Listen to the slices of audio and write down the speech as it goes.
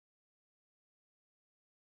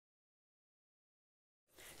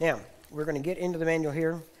Now, we're going to get into the manual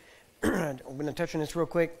here. I'm going to touch on this real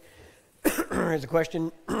quick. Here's a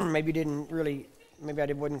question. Maybe I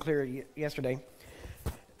wasn't clear yesterday.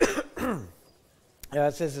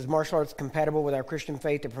 It says, is martial arts compatible with our Christian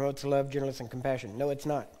faith that promotes love, gentleness, and compassion? No, it's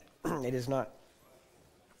not. It is not.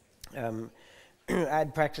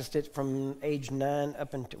 I'd practiced it from age 9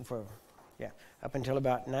 up until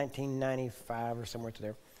about 1995 or somewhere to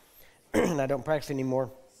there. And I don't practice anymore.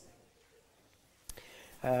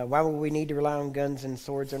 Why would we need to rely on guns and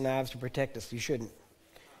swords or knives to protect us? You shouldn't.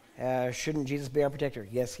 Shouldn't Jesus be our protector?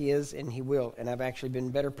 Yes, he is, and he will. And I've actually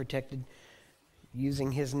been better protected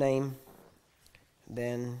using his name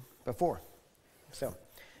than before. So,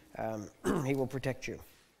 he will protect you.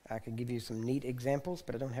 I could give you some neat examples,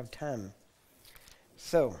 but I don't have time.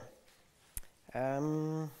 So,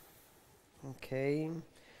 okay.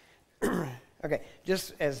 Okay,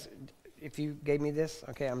 just as if you gave me this,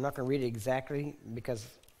 okay, I'm not going to read it exactly because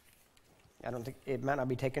I don't think it might not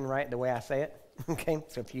be taken right the way I say it. Okay,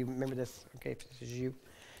 so if you remember this, okay, if this is you.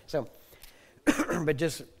 So, but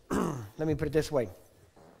just let me put it this way.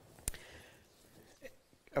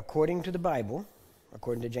 According to the Bible,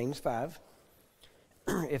 according to James 5,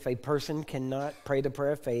 if a person cannot pray the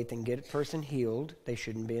prayer of faith and get a person healed, they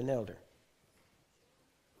shouldn't be an elder.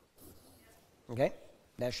 Okay?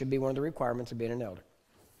 That should be one of the requirements of being an elder.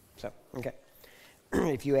 So, okay.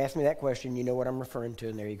 If you ask me that question, you know what I'm referring to,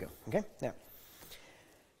 and there you go. Okay? Now,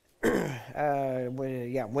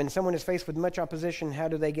 when someone is faced with much opposition, how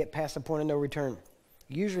do they get past the point of no return?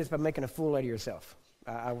 Usually it's by making a fool out of yourself.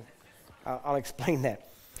 I'll explain that.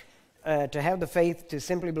 To have the faith to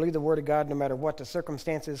simply believe the Word of God no matter what the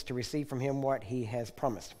circumstances, to receive from Him what He has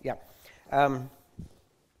promised. Yeah.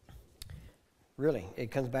 Really,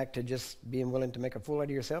 it comes back to just being willing to make a fool out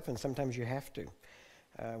of yourself, and sometimes you have to.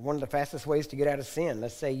 One of the fastest ways to get out of sin,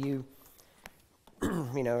 let's say you,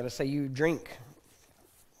 let's say you drink,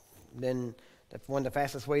 then one of the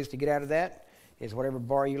fastest ways to get out of that is whatever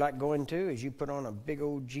bar you like going to, is you put on a big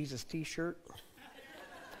old Jesus t-shirt,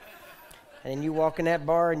 and then you walk in that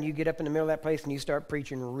bar and you get up in the middle of that place and you start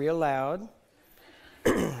preaching real loud,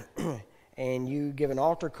 and you give an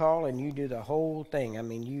altar call and you do the whole thing. I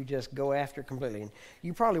mean, you just go after it completely. And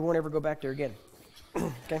you probably won't ever go back there again.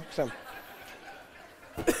 Okay, so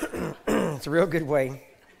it's a real good way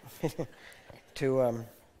to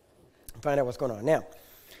find out what's going on. Now,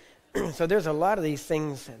 so there's a lot of these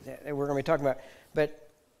things that we're going to be talking about. But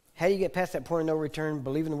how do you get past that point of no return,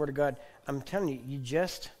 believe in the Word of God? I'm telling you,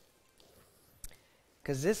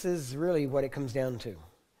 because this is really what it comes down to,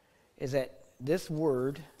 is that this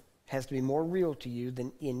Word has to be more real to you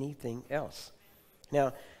than anything else.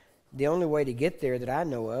 Now, the only way to get there that I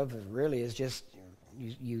know of really is just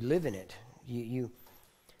you live in it. You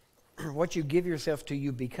what you give yourself to,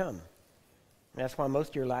 you become. That's why most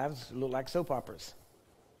of your lives look like soap operas.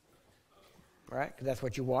 Right? Because that's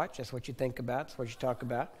what you watch, that's what you think about, that's what you talk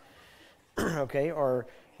about. Okay? Or,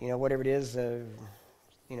 whatever it is,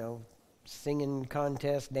 singing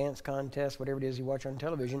contest, dance contest, whatever it is you watch on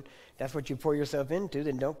television, that's what you pour yourself into.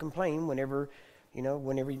 Then don't complain whenever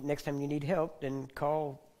next time you need help, then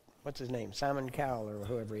call, what's his name, Simon Cowell or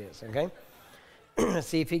whoever he is, okay?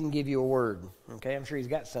 See if he can give you a word, okay? I'm sure he's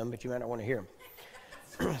got some, but you might not want to hear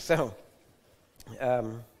him. So,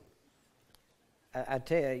 I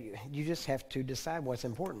tell you, you just have to decide what's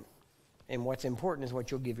important. And what's important is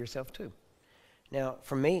what you'll give yourself to. Now,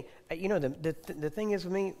 for me, the thing is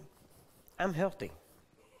with me, I'm healthy.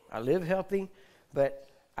 I live healthy, but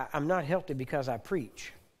I'm not healthy because I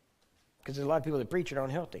preach. Because there's a lot of people that preach that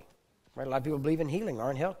aren't healthy. Right? A lot of people believe in healing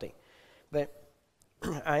aren't healthy. But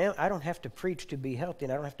I don't have to preach to be healthy,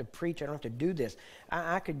 and I don't have to preach, I don't have to do this.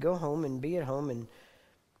 I could go home and be at home and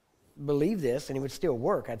believe this, and it would still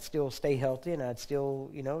work. I'd still stay healthy, and I'd still,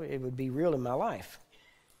 it would be real in my life.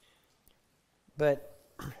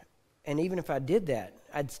 And even if I did that,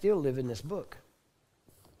 I'd still live in this book.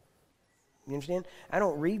 You understand? I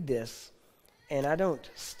don't read this, and I don't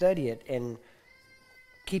study it and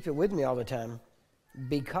keep it with me all the time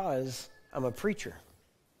because I'm a preacher.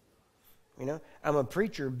 I'm a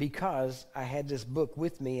preacher because I had this book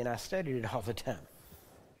with me and I studied it all the time.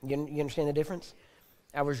 You understand the difference?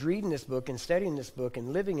 I was reading this book and studying this book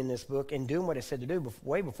and living in this book and doing what it said to do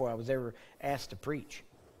way before I was ever asked to preach.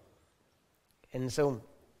 And so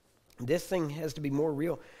this thing has to be more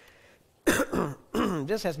real.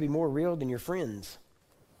 This has to be more real than your friends.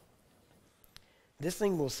 This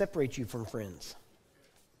thing will separate you from friends.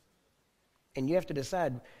 And you have to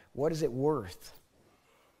decide, what is it worth?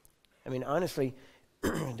 I mean, honestly,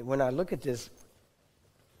 when I look at this,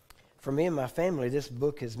 for me and my family, this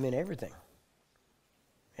book has meant everything.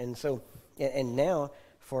 And so, and now,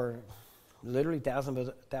 for literally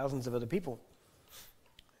thousands of other people.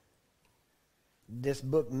 This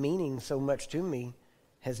book meaning so much to me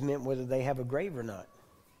has meant whether they have a grave or not.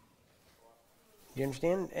 Do you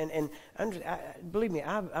understand? And believe me,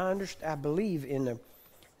 I believe in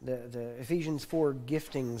the Ephesians 4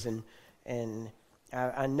 giftings, and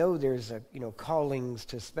I know there's callings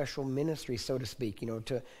to special ministry, so to speak,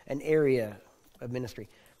 to an area of ministry.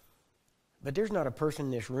 But there's not a person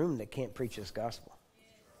in this room that can't preach this gospel.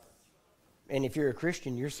 And if you're a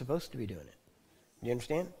Christian, you're supposed to be doing it. Do you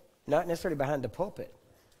understand? Not necessarily behind the pulpit,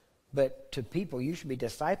 but to people. You should be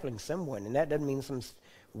discipling someone, and that doesn't mean some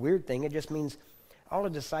weird thing. It just means all a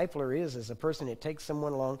discipler is a person that takes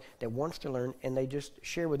someone along that wants to learn, and they just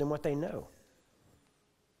share with them what they know.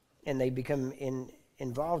 And they become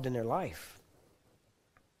involved in their life.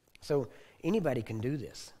 So anybody can do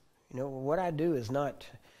this. What I do is not,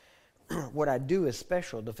 what I do is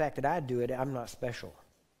special. The fact that I do it, I'm not special.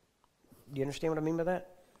 Do you understand what I mean by that?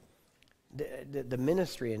 The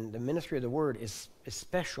ministry and the ministry of the word is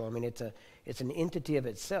special. I mean, it's an entity of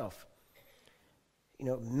itself.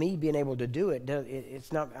 Me being able to do it,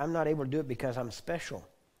 I'm not able to do it because I'm special.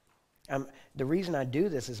 The reason I do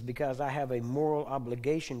this is because I have a moral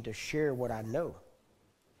obligation to share what I know.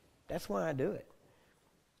 That's why I do it.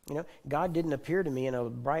 God didn't appear to me in a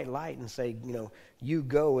bright light and say, you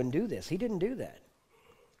go and do this. He didn't do that.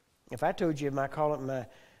 If I told you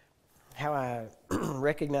how I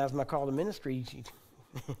recognize my call to ministry,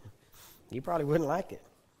 you probably wouldn't like it,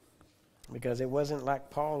 because it wasn't like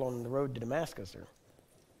Paul on the road to Damascus.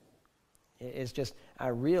 It's just, I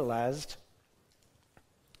realized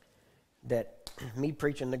that me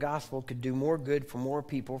preaching the gospel could do more good for more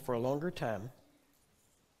people for a longer time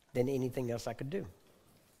than anything else I could do.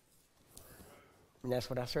 And that's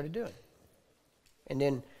what I started doing. And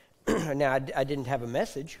then, now I didn't have a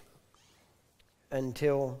message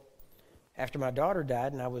until after my daughter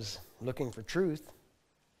died, and I was looking for truth,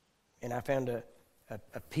 and I found a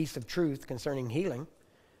piece of truth concerning healing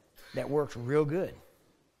that works real good.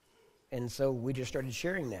 And so we just started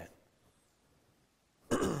sharing that.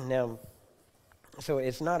 Now, so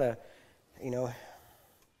it's not am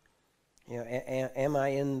I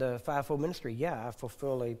in the fivefold ministry? Yeah, I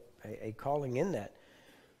fulfill a calling in that.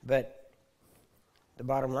 But the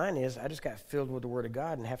bottom line is, I just got filled with the Word of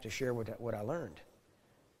God and have to share what I learned.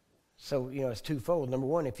 So, it's twofold. Number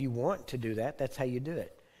one, if you want to do that, that's how you do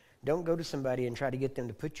it. Don't go to somebody and try to get them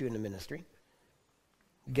to put you in the ministry.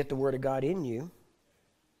 Get the Word of God in you,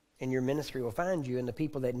 and your ministry will find you, and the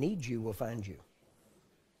people that need you will find you.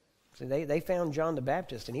 So they found John the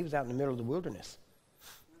Baptist, and he was out in the middle of the wilderness.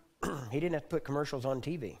 He didn't have to put commercials on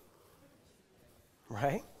TV.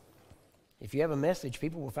 Right? If you have a message,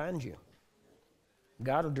 people will find you.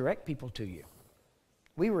 God will direct people to you.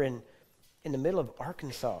 We were in the middle of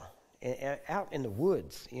Arkansas, out in the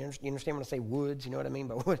woods. You understand when I say woods? You know what I mean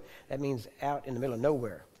by wood? That means out in the middle of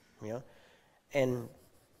nowhere. And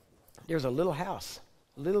there's a little house,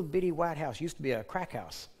 little bitty white house. Used to be a crack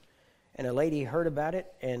house. And a lady heard about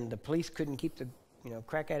it, and the police couldn't keep the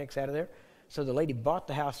crack addicts out of there. So the lady bought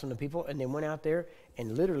the house from the people, and then went out there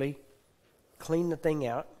and literally cleaned the thing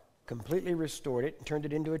out, completely restored it, and turned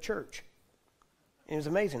it into a church. And it was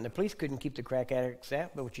amazing. The police couldn't keep the crack addicts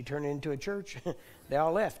out, but when she turned it into a church, they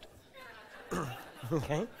all left.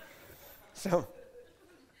 Okay? So,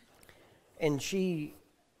 and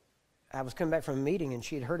I was coming back from a meeting, and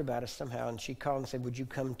she had heard about us somehow, and she called and said, would you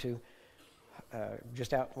come to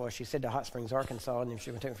she said to Hot Springs, Arkansas, and then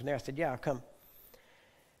she would take me from there. I said, yeah, I'll come.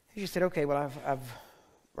 She said, okay, well, I've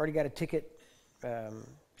already got a ticket.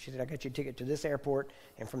 She said, I got you a ticket to this airport,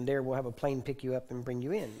 and from there we'll have a plane pick you up and bring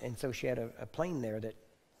you in. And so she had a plane there that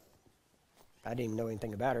I didn't even know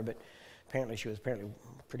anything about her, but apparently she was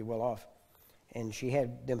pretty well off. And she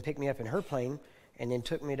had them pick me up in her plane and then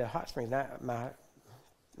took me to Hot Springs. Now,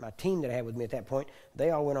 my team that I had with me at that point, they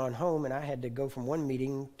all went on home, and I had to go from one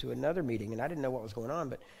meeting to another meeting, and I didn't know what was going on,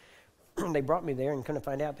 but they brought me there, and couldn't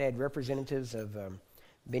find out they had representatives of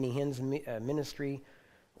Benny Hinn's ministry,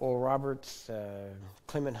 Oral Roberts,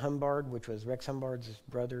 Clement Humbard, which was Rex Humbard's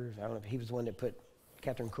brother. I don't know if he was the one that put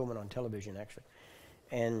Catherine Kuhlman on television, actually,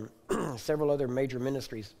 and several other major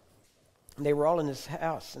ministries. And they were all in this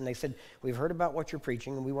house, and they said, we've heard about what you're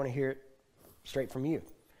preaching, and we want to hear it straight from you.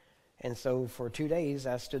 And so for 2 days,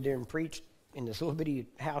 I stood there and preached in this little bitty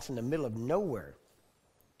house in the middle of nowhere.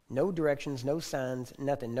 No directions, no signs,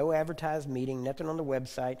 nothing. No advertised meeting, nothing on the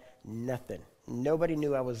website, nothing. Nobody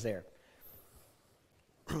knew I was there.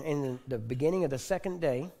 In the beginning of the second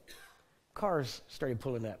day, cars started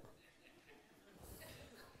pulling up.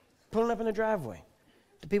 Pulling up in the driveway.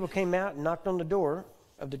 The people came out and knocked on the door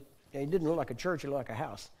of the It didn't look like a church, it looked like a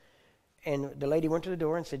house. And the lady went to the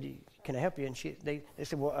door and said, can I help you? And they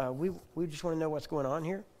said, well, we just want to know what's going on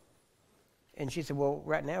here. And she said, well,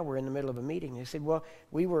 right now we're in the middle of a meeting. They said, well,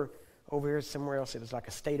 we were over here somewhere else. It was like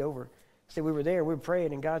a state over. Said we were there, we were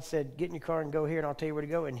praying, and God said, get in your car and go here, and I'll tell you where to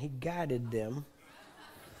go. And he guided them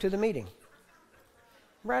to the meeting.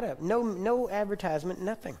 Right up. No advertisement,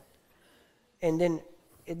 nothing. And then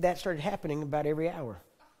that started happening about every hour.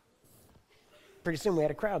 Pretty soon we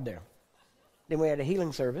had a crowd there. Then we had a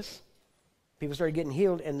healing service. People started getting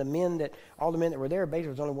healed, and all the men that were there, basically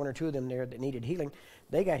there was only one or two of them there that needed healing.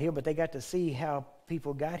 They got healed, but they got to see how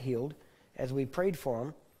people got healed as we prayed for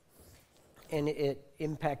them. And it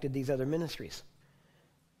impacted these other ministries.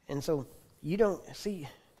 And so you don't see,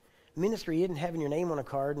 ministry isn't having your name on a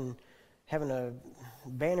card and having a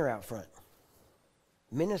banner out front.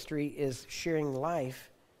 Ministry is sharing life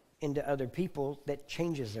into other people that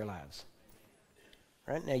changes their lives.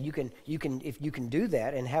 Right? Now you can do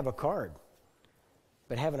that and have a card.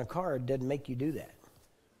 But having a card doesn't make you do that.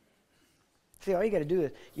 See, all you got to do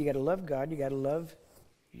is you got to love God, you got to love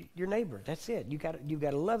your neighbor. That's it. You've got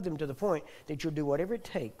to love them to the point that you'll do whatever it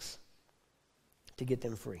takes to get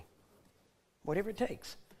them free. Whatever it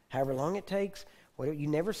takes. However long it takes. You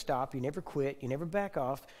never stop. You never quit. You never back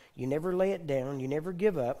off. You never lay it down. You never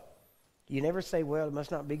give up. You never say, well, it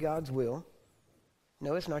must not be God's will.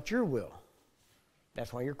 No, it's not your will.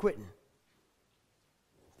 That's why you're quitting.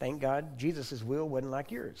 Thank God Jesus' will wasn't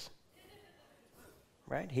like yours.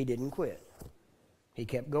 Right? He didn't quit. He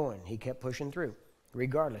kept going. He kept pushing through.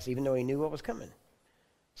 Regardless, even though he knew what was coming.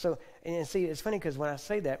 So, and see, it's funny because when I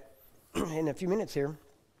say that, in a few minutes here,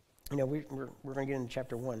 we're going to get into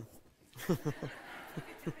chapter 1.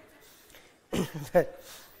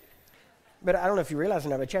 But I don't know if you realize it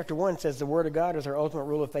now, but chapter 1 says the Word of God is our ultimate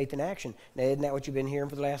rule of faith and action. Now, isn't that what you've been hearing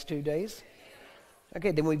for the last 2 days?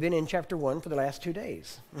 Okay, then we've been in chapter 1 for the last 2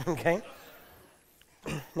 days. Okay?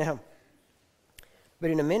 Now,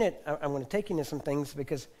 but in a minute, I'm going to take you into some things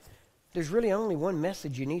because there's really only one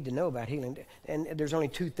message you need to know about healing, and there's only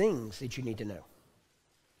 2 things that you need to know.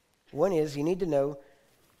 One is you need to know,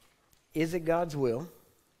 is it God's will,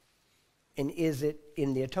 and is it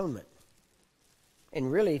in the atonement?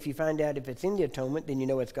 And really, if you find out if it's in the atonement, then you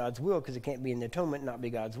know it's God's will, because it can't be in the atonement and not be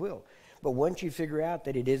God's will. But once you figure out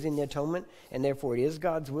that it is in the atonement, and therefore it is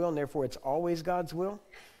God's will, and therefore it's always God's will,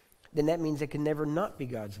 then that means it can never not be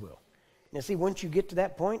God's will. Now see, once you get to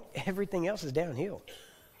that point, everything else is downhill.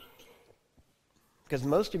 Because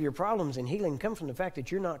most of your problems in healing come from the fact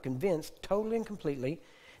that you're not convinced totally and completely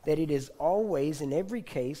that it is always, in every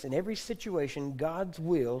case, in every situation, God's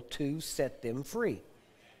will to set them free.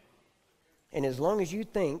 And as long as you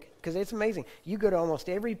think, because it's amazing, you go to almost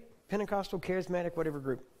every Pentecostal, charismatic, whatever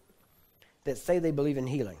group that say they believe in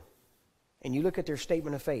healing, and you look at their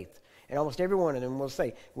statement of faith, and almost every one of them will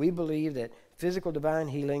say, we believe that physical divine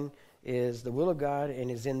healing is the will of God and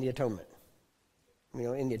is in the atonement.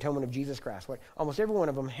 In the atonement of Jesus Christ. Almost every one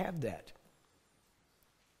of them have that.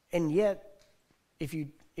 And yet, if you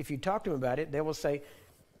talk to them about it, they will say,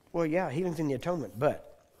 well, yeah, healing's in the atonement,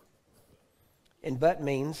 but. And but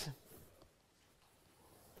means,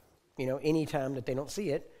 any time that they don't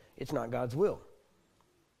see it, it's not God's will.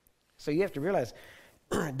 So you have to realize,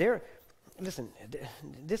 listen,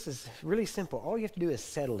 this is really simple. All you have to do is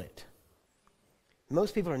settle it.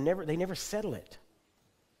 Most people they never settle it.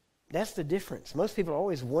 That's the difference. Most people are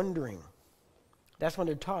always wondering. That's when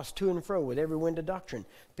they're tossed to and fro with every wind of doctrine.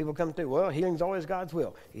 People come through, well, healing's always God's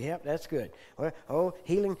will. Yep, that's good. Well,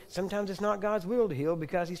 healing, sometimes it's not God's will to heal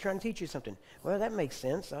because he's trying to teach you something. Well, that makes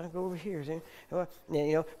sense. I'll go over here. Well,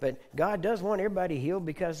 but God does want everybody healed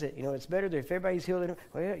because, it's better that if everybody's healed.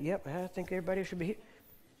 Well, yep, I think everybody should be healed.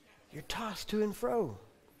 You're tossed to and fro.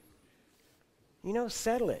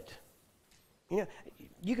 Settle it.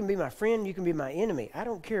 You can be my friend, you can be my enemy. I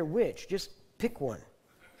don't care which. Just pick one.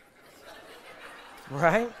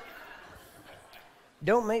 Right?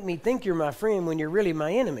 Don't make me think you're my friend when you're really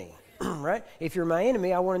my enemy. Right? If you're my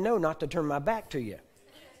enemy, I want to know not to turn my back to you.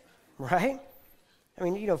 Right?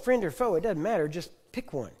 Friend or foe, it doesn't matter. Just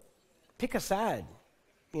pick one. Pick a side.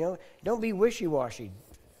 Don't be wishy-washy.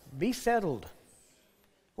 Be settled.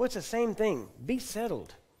 Well, it's the same thing. Be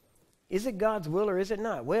settled. Is it God's will or is it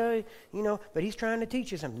not? Well, but he's trying to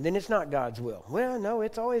teach you something. Then it's not God's will. Well, no,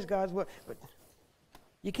 it's always God's will. But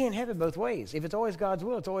you can't have it both ways. If it's always God's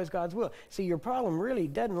will, it's always God's will. See, your problem really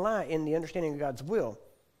doesn't lie in the understanding of God's will.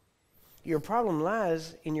 Your problem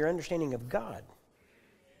lies in your understanding of God.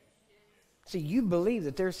 See, you believe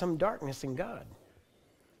that there's some darkness in God.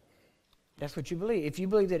 That's what you believe. If you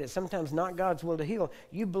believe that it's sometimes not God's will to heal,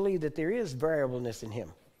 you believe that there is variableness in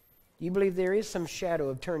him. You believe there is some shadow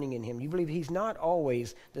of turning in him. You believe he's not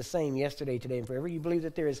always the same yesterday, today, and forever. You believe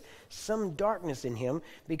that there is some darkness in him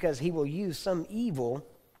because he will use some evil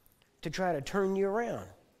to try to turn you around.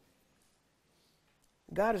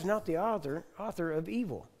 God is not the author of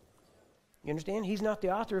evil. You understand? He's not the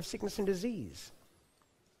author of sickness and disease.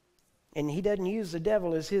 And he doesn't use the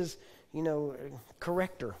devil as his,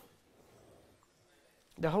 corrector.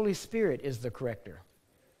 The Holy Spirit is the corrector.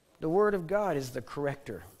 The Word of God is the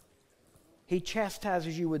corrector. He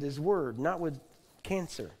chastises you with his word, not with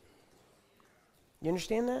cancer. You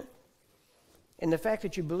understand that? And the fact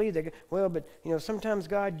that you believe that, but sometimes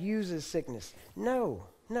God uses sickness. No.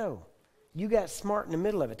 You got smart in the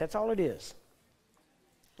middle of it. That's all it is.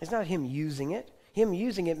 It's not him using it. Him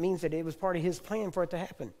using it means that it was part of his plan for it to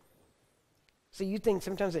happen. See, you think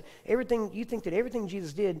sometimes that everything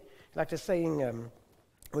Jesus did, like the saying,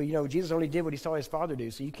 Jesus only did what he saw his Father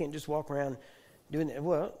do, so you can't just walk around doing that.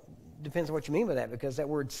 Well, depends on what you mean by that, because that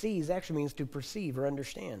word sees actually means to perceive or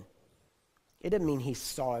understand. It doesn't mean he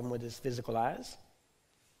saw him with his physical eyes.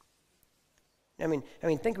 I mean,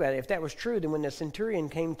 think about it. If that was true, then when the centurion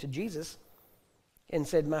came to Jesus and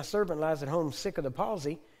said, "My servant lies at home sick of the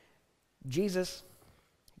palsy," Jesus,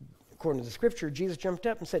 according to the scripture, Jesus jumped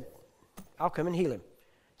up and said, "I'll come and heal him."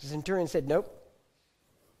 The centurion said, "Nope.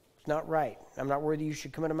 It's not right. I'm not worthy you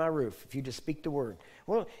should come under my roof if you just speak the word."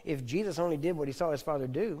 Well, if Jesus only did what he saw his Father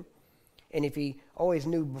do, and if he always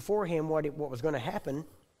knew beforehand what was going to happen,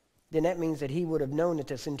 then that means that he would have known that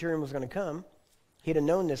the centurion was going to come. He'd have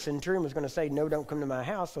known the centurion was going to say, "No, don't come to my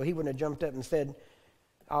house," so he wouldn't have jumped up and said,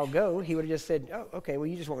 "I'll go." He would have just said, "Oh, okay, well,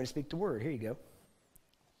 you just want me to speak the word. Here you go."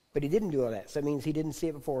 But he didn't do all that, so it means he didn't see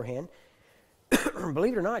it beforehand.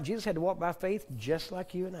 Believe it or not, Jesus had to walk by faith just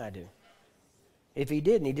like you and I do. If he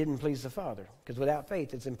didn't, he didn't please the Father, because without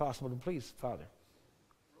faith, it's impossible to please the Father.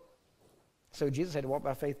 So Jesus had to walk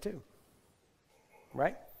by faith too,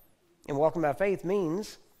 right? And walking by faith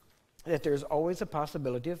means that there's always a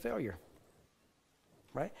possibility of failure,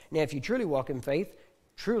 right? Now, if you truly walk in faith,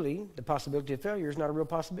 truly, the possibility of failure is not a real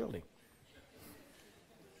possibility.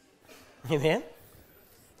 Amen?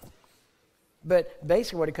 But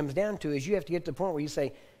basically what it comes down to is you have to get to the point where you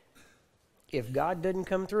say, if God doesn't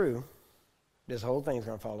come through, this whole thing's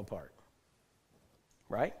going to fall apart.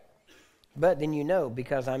 Right? But then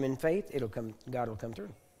because I'm in faith, God will come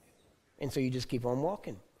through. And so you just keep on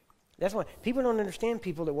walking. That's why people don't understand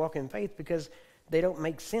people that walk in faith, because they don't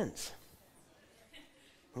make sense.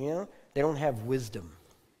 They don't have wisdom.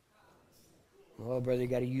 Well, brother, you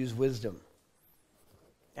got to use wisdom.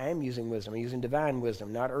 I am using wisdom. I'm using divine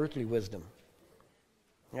wisdom, not earthly wisdom.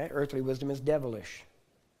 Right? Earthly wisdom is devilish.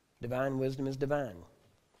 Divine wisdom is divine.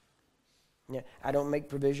 Yeah, I don't make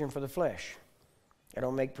provision for the flesh. I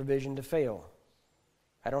don't make provision to fail.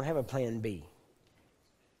 I don't have a plan B.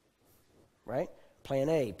 Right? Plan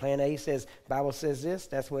A. Plan A says, Bible says this,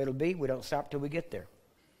 that's the way it'll be. We don't stop till we get there.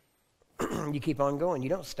 You keep on going. You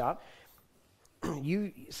don't stop.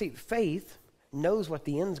 You see, faith knows what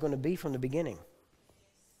the end's going to be from the beginning.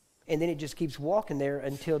 And then it just keeps walking there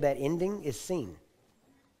until that ending is seen.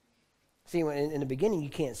 See, in the beginning, you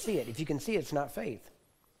can't see it. If you can see it, it's not faith.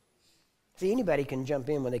 See, anybody can jump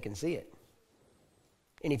in when they can see it.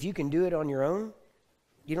 And if you can do it on your own,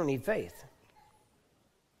 you don't need faith.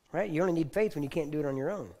 Right? You only need faith when you can't do it on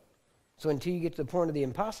your own. So until you get to the point of the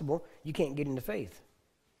impossible, you can't get into faith.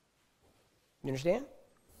 You understand?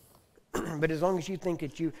 But as long as you think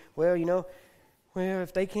that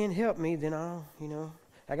if they can't help me, then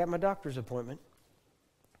I got my doctor's appointment.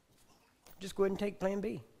 Just go ahead and take plan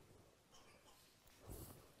B.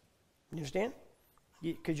 You understand?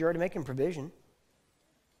 Because you're already making provision.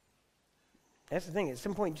 That's the thing. At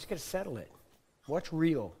some point, you just got to settle it. What's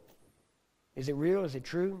real? Is it real? Is it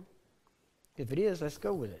true? If it is, let's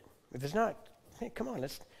go with it. If it's not, hey, come on.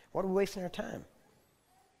 What are we wasting our time?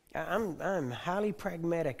 I'm highly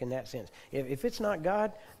pragmatic in that sense. If it's not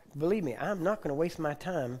God, believe me, I'm not going to waste my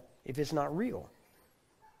time if it's not real.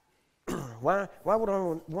 Why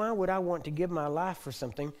would I want to give my life for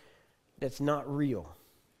something that's not real?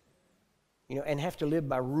 And have to live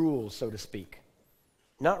by rules, so to speak.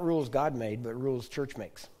 Not rules God made, but rules church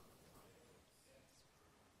makes.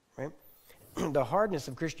 Right? The hardness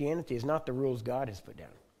of Christianity is not the rules God has put down.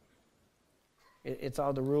 It's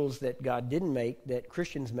all the rules that God didn't make, that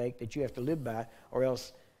Christians make, that you have to live by, or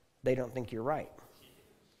else they don't think you're right.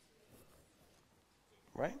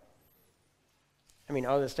 Right? I mean,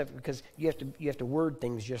 all this stuff, because you have to word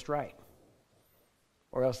things just right.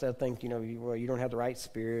 Or else they'll think, you don't have the right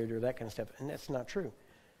spirit or that kind of stuff. And that's not true.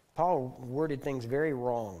 Paul worded things very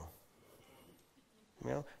wrong.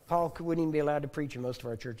 Paul wouldn't even be allowed to preach in most of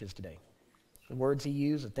our churches today. the words he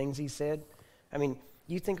used, the things he said. I mean,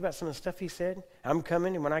 you think about some of the stuff he said. I'm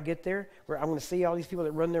coming, and when I get there, I'm going to see all these people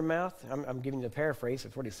that run their mouth. I'm giving you the paraphrase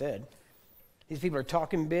of what he said. These people are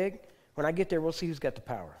talking big. When I get there, we'll see who's got the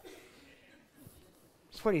power.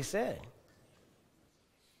 That's what he said.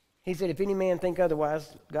 He said, if any man think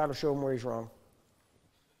otherwise, God will show him where he's wrong.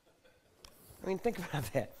 I mean, think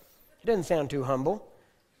about that. It doesn't sound too humble.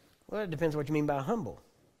 Well, it depends what you mean by humble.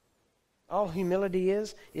 All humility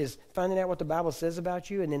is finding out what the Bible says about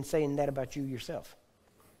you and then saying that about you yourself.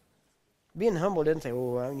 Being humble doesn't say,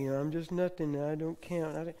 oh, I'm just nothing, I don't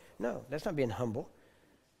count. No, that's not being humble,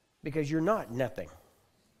 because you're not nothing.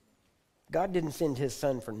 God didn't send his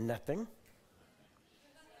son for nothing.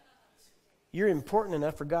 You're important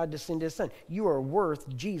enough for God to send his son. You are worth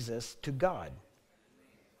Jesus to God.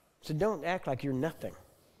 So don't act like you're nothing.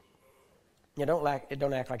 You don't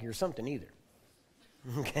act like you're something either.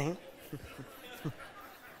 Okay?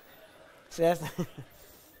 So that's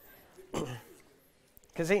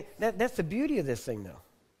because that's the beauty of this thing, though.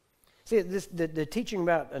 See, the teaching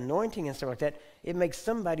about anointing and stuff like that, it makes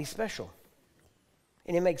somebody special.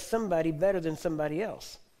 And it makes somebody better than somebody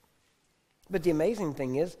else. But the amazing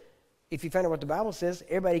thing is, if you find out what the Bible says,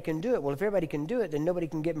 everybody can do it. Well, if everybody can do it, then nobody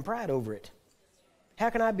can get in pride over it. How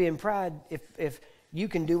can I be in pride if you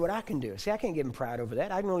can do what I can do? See, I can't get in pride over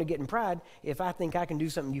that. I can only get in pride if I think I can do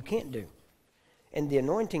something you can't do. And the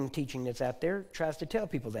anointing teaching that's out there tries to tell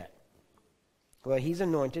people that. Well, he's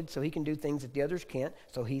anointed, so he can do things that the others can't,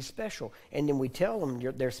 so he's special. And then we tell them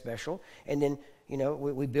they're special, and then,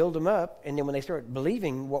 we build them up, and then when they start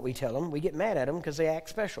believing what we tell them, we get mad at them because they act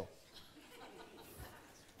special.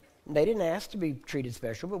 They didn't ask to be treated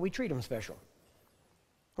special, but we treat them special.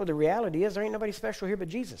 Well, the reality is there ain't nobody special here but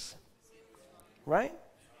Jesus. Right?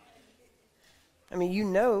 I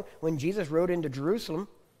mean, when Jesus rode into Jerusalem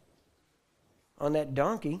on that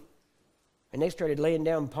donkey, and they started laying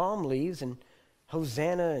down palm leaves and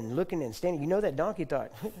Hosanna and looking and standing, that donkey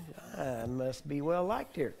thought, I must be well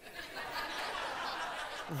liked here.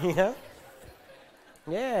 Yeah,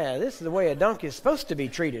 this is the way a donkey is supposed to be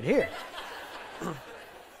treated here.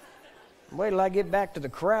 Wait till I get back to the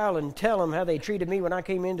corral and tell them how they treated me when I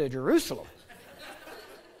came into Jerusalem.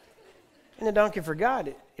 And the donkey forgot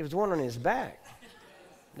it. It was the one on his back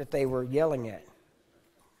that they were yelling at.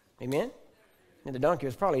 Amen? And the donkey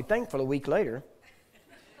was probably thankful a week later.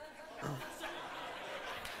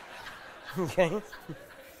 Okay?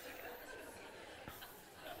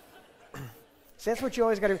 So that's what you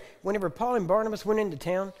always got to do. Whenever Paul and Barnabas went into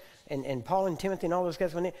town, and Paul and Timothy and all those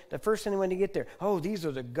guys, the first thing they went to get there, oh, these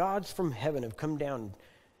are the gods from heaven have come down.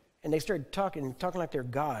 And they started talking like they're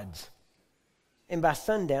gods. And by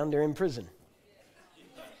sundown, they're in prison.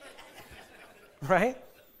 Right?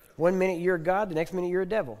 One minute you're a god, the next minute you're a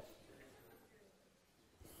devil.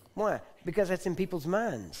 Why? Because that's in people's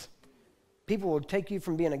minds. People will take you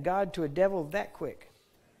from being a god to a devil that quick.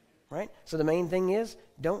 Right? So the main thing is,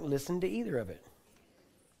 don't listen to either of it.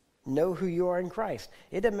 Know who you are in Christ.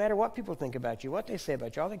 It doesn't matter what people think about you, what they say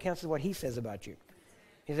about you. All that counts is what he says about you.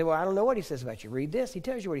 He said, well, I don't know what he says about you. Read this. He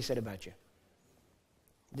tells you what he said about you.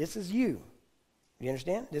 This is you. You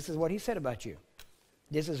understand? This is what he said about you.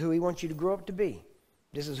 This is who he wants you to grow up to be.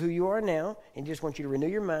 This is who you are now, and he just wants you to renew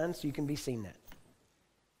your mind so you can be seen that.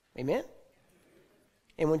 Amen?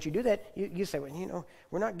 And once you do that, you say, well,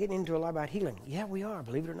 we're not getting into a lot about healing. Yeah, we are,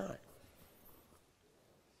 believe it or not.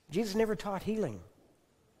 Jesus never taught healing.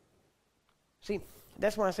 See,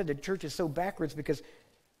 that's why I said the church is so backwards, because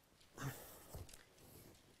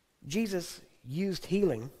Jesus used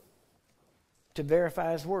healing to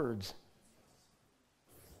verify his words.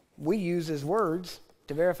 We use his words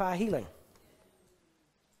to verify healing.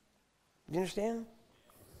 You understand?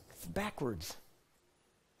 It's backwards.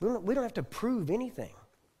 We don't have to prove anything.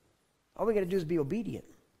 All we got to do is be obedient.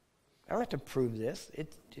 I don't have to prove this.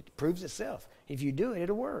 It proves itself. If you do it,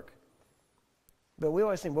 it'll work. But we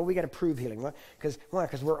always think, well, we got to prove healing. Why?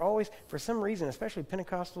 Because we're always, for some reason, especially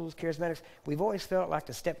Pentecostals, Charismatics, we've always felt like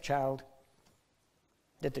the stepchild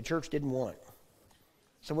that the church didn't want.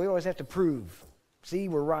 So we always have to prove. See,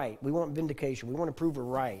 we're right. We want vindication. We want to prove we're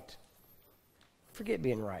right. Forget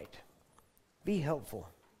being right. Be helpful.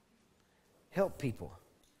 Help people.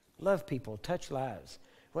 Love people. Touch lives.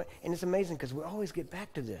 And it's amazing because we always get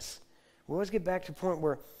back to this. We always get back to the point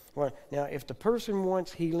where now if the person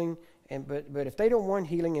wants healing, but if they don't want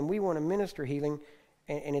healing and we want to minister healing,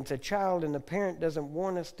 and it's a child and the parent doesn't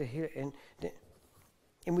want us to heal,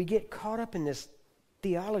 and we get caught up in this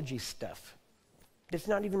theology stuff that's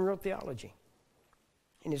not even real theology.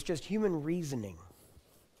 And it's just human reasoning.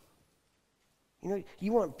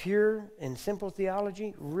 You want pure and simple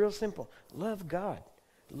theology? Real simple. Love God.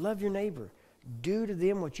 Love your neighbor. Do to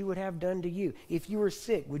them what you would have done to you. If you were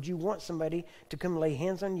sick, would you want somebody to come lay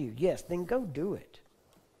hands on you? Yes, then go do it.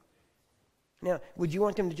 Now, would you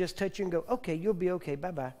want them to just touch you and go, okay, you'll be okay,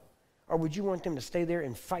 bye-bye? Or would you want them to stay there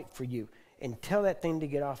and fight for you and tell that thing to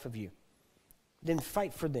get off of you? Then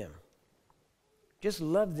fight for them. Just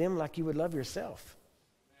love them like you would love yourself.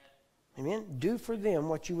 Amen? Do for them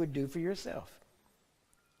what you would do for yourself.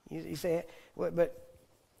 You say, well, but,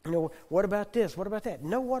 what about this? What about that?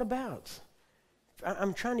 No what abouts.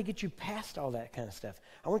 I'm trying to get you past all that kind of stuff.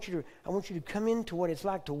 I want you to come into what it's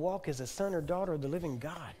like to walk as a son or daughter of the living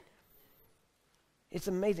God. It's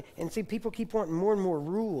amazing. And see, people keep wanting more and more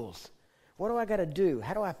rules. What do I got to do?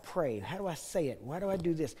 How do I pray? How do I say it? Why do I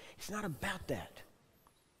do this? It's not about that.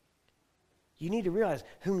 You need to realize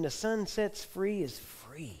whom the Son sets free is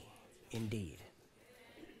free indeed.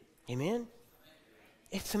 Amen?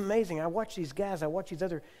 It's amazing. I watch these guys. I watch these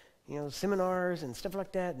other seminars and stuff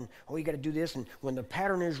like that. And, you got to do this. And when the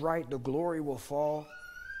pattern is right, the glory will fall.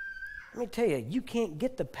 Let me tell you, you can't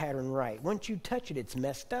get the pattern right. Once you touch it, it's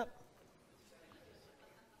messed up.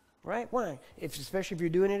 Right? Why? Especially if you're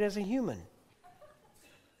doing it as a human.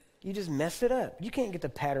 You just mess it up. You can't get the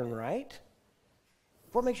pattern right.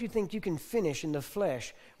 What makes you think you can finish in the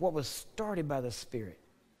flesh what was started by the Spirit?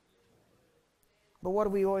 But what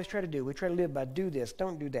do we always try to do? We try to live by do this,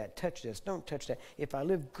 don't do that, touch this, don't touch that. If I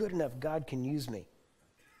live good enough, God can use me.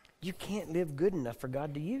 You can't live good enough for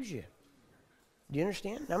God to use you. Do you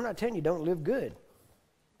understand? Now, I'm not telling you don't live good.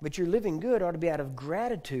 But your living good ought to be out of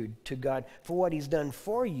gratitude to God for what He's done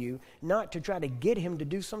for you, not to try to get Him to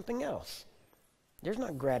do something else. There's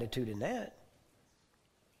not gratitude in that.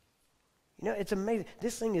 It's amazing.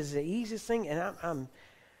 This thing is the easiest thing, and I'm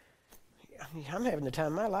having the time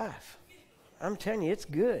of my life. I'm telling you, it's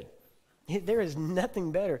good. There is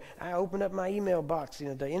nothing better. I open up my email box,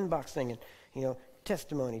 the inbox thing, and,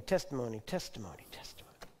 testimony.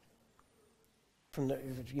 From the,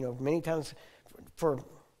 many times,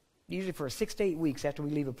 usually for 6 to 8 weeks after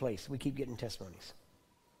we leave a place, we keep getting testimonies.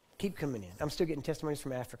 Keep coming in. I'm still getting testimonies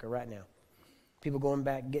from Africa right now. People going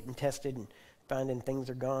back, getting tested, and finding things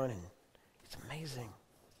are gone, and it's amazing.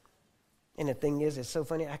 And the thing is, it's so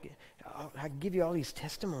funny, I give you all these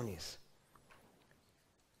testimonies.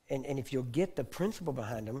 And if you'll get the principle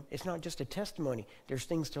behind them, it's not just a testimony. There's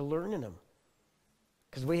things to learn in them.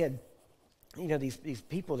 Because we had, these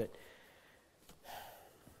people that,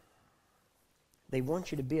 they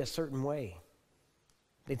want you to be a certain way.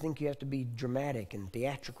 They think you have to be dramatic and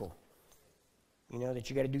theatrical. That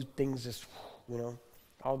you got to do things this,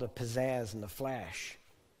 all the pizzazz and the flash.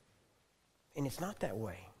 And it's not that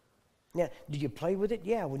way. Now, do you play with it?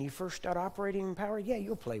 Yeah, when you first start operating in power, yeah,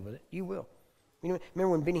 you'll play with it. You will. Remember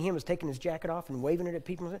when Benny Hinn was taking his jacket off and waving it at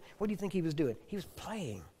people? What do you think he was doing? He was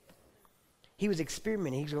playing. He was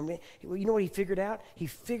experimenting. He was going, you know what he figured out? He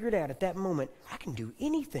figured out at that moment, I can do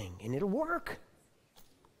anything and it'll work.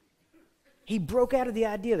 He broke out of the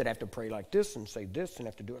idea that I have to pray like this and say this and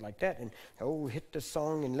have to do it like that and hit the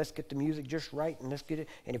song and let's get the music just right and let's get it.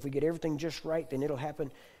 And if we get everything just right, then it'll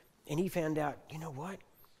happen. And he found out, you know what?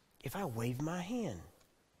 If I wave my hand,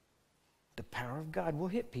 the power of God will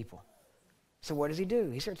hit people. So what does he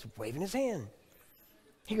do? He starts waving his hand.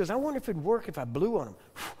 He goes, I wonder if it'd work if I blew on him.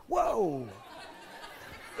 Whoa!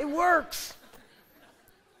 It works.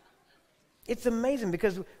 It's amazing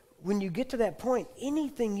because when you get to that point,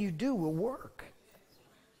 anything you do will work.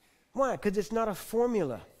 Why? Because it's not a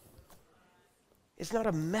formula. It's not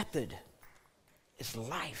a method. It's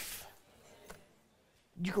life.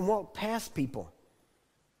 You can walk past people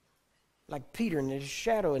like Peter in his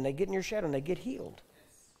shadow, and they get in your shadow and they get healed.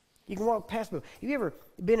 You can walk past people. Have you ever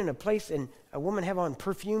been in a place and a woman have on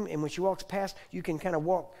perfume, and when she walks past, you can kind of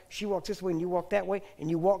walk, she walks this way and you walk that way, and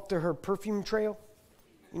you walk through her perfume trail?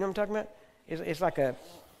 You know what I'm talking about? It's like a,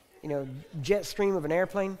 jet stream of an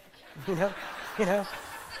airplane,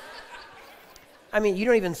 I mean, you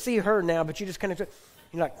don't even see her now, but you just kind of,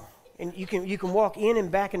 and you can walk in and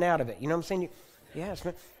back and out of it. You know what I'm saying?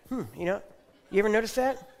 You ever notice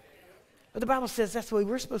that? But the Bible says that's the way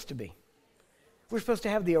we're supposed to be. We're supposed to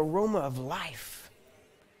have the aroma of life.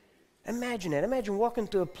 Imagine that. Imagine walking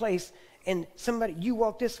through a place and you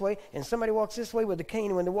walk this way and somebody walks this way with a cane,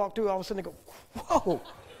 and when they walk through, all of a sudden they go, whoa.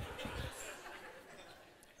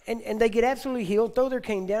 And they get absolutely healed, throw their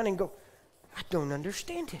cane down and go, I don't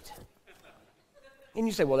understand it. And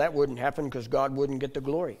you say, well, that wouldn't happen because God wouldn't get the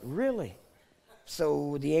glory. Really?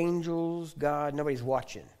 So the angels, God, nobody's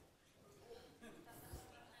watching.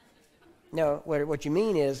 No, what you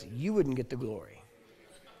mean is you wouldn't get the glory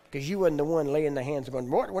because you wasn't the one laying the hands and going,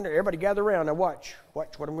 what? Everybody gather around. Now watch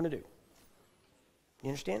what I'm going to do. You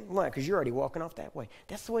understand? Why? Because you're already walking off that way.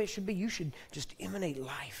 That's the way it should be. You should just emanate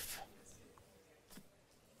life.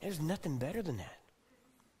 There's nothing better than that.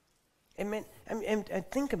 And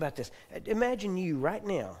think about this. Imagine you right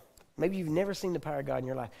now. Maybe you've never seen the power of God in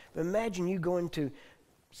your life. But imagine you going to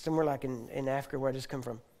somewhere like in Africa where I just come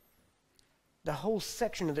from. The whole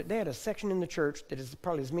section of they had a section in the church that is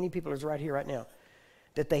probably as many people as right here right now,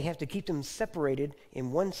 that they have to keep them separated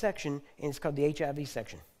in one section, and it's called the HIV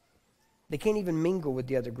section. They can't even mingle with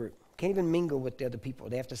the other group. Can't even mingle with the other people.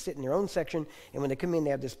 They have to sit in their own section, and when they come in,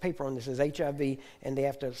 they have this paper on that says HIV, and they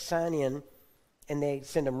have to sign in, and they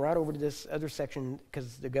send them right over to this other section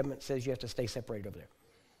because the government says you have to stay separated over there.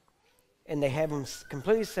 And they have them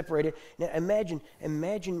completely separated. Now imagine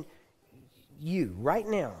you, right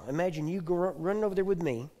now, imagine you running over there with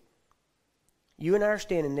me. You and I are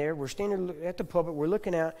standing there. We're standing at the pulpit. We're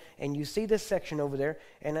looking out, and you see this section over there,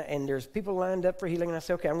 and there's people lined up for healing. And I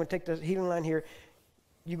say, okay, I'm going to take the healing line here.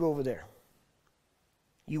 You go over there.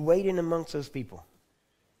 You wade in amongst those people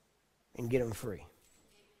and get them free.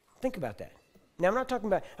 Think about that. Now, I'm not talking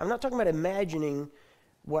about imagining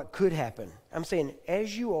what could happen. I'm saying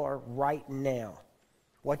as you are right now,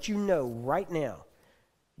 what you know right now,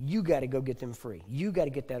 you got to go get them free. You got to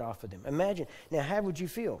get that off of them. Imagine. Now, how would you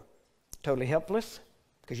feel? Totally helpless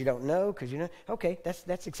because you don't know, because you know. Okay,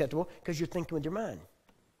 that's acceptable because you're thinking with your mind.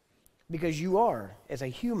 Because you are, as a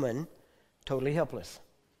human, totally helpless.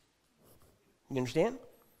 You understand?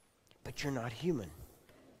 But you're not human.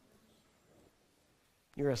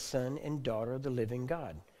 You're a son and daughter of the living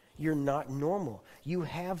God. You're not normal. You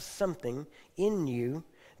have something in you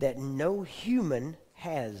that no human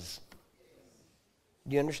has.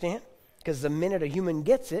 Do you understand? Because the minute a human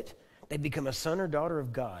gets it, they become a son or daughter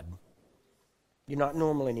of God. You're not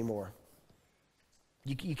normal anymore.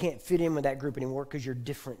 You can't fit in with that group anymore because you're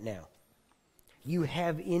different now. You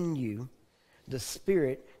have in you the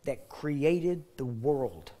spirit that created the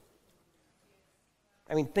world.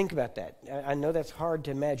 I mean, think about that. I know that's hard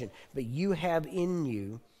to imagine, but you have in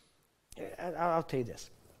you, I'll tell you this.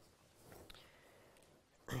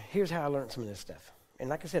 Here's how I learned some of this stuff. And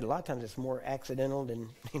like I said, a lot of times it's more accidental than,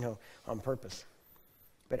 on purpose.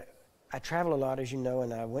 But I travel a lot, as you know,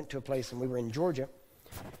 and I went to a place, and we were in Georgia.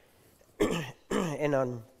 And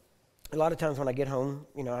a lot of times when I get home,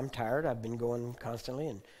 I'm tired. I've been going constantly,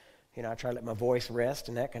 and I try to let my voice rest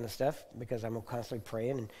and that kind of stuff because I'm constantly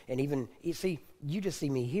praying. And even, you just see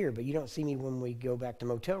me here, but you don't see me when we go back to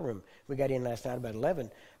motel room. We got in last night about 11.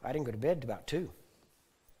 I didn't go to bed till about 2.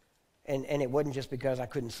 And it wasn't just because I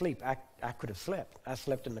couldn't sleep. I could have slept. I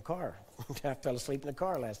slept in the car. I fell asleep in the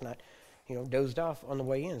car last night, dozed off on the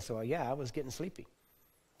way in. So, yeah, I was getting sleepy.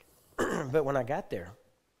 But when I got there,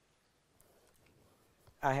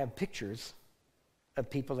 I have pictures of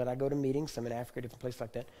people that I go to meetings, some in Africa, different places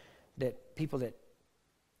like that, that people that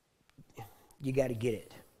you got to get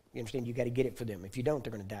it. You understand? You got to get it for them. If you don't,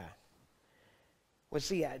 they're going to die. Well,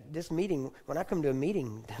 see, this meeting, when I come to a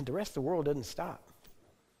meeting, the rest of the world doesn't stop.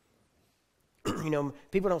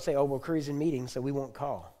 People don't say, oh, well, Curry's in meetings, so we won't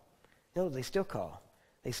call. No, they still call.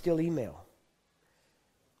 They still email.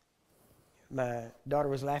 My daughter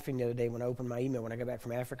was laughing the other day when I opened my email when I got back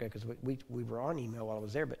from Africa because we were on email while I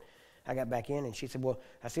was there, but I got back in and she said, well,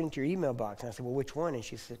 I sent it to your email box. And I said, well, which one? And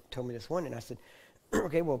she told me this one. And I said,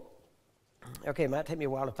 okay, it might take me a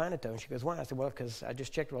while to find it, though. And she goes, why? I said, well, because I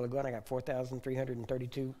just checked a while ago and I got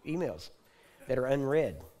 4,332 emails that are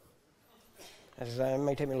unread. I said, it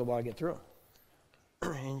may take me a little while to get through them.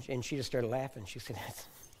 And she just started laughing. She said,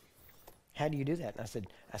 how do you do that? And I said,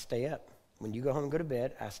 I stay up. When you go home and go to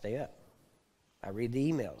bed, I stay up. I read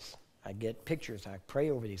the emails. I get pictures. I pray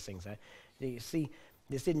over these things. You see,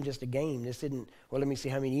 this isn't just a game. This isn't, well, let me see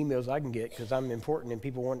how many emails I can get because I'm important and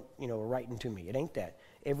people want, writing to me. It ain't that.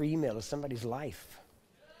 Every email is somebody's life.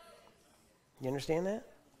 You understand that?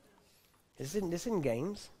 This isn't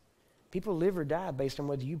games. People live or die based on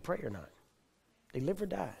whether you pray or not. They live or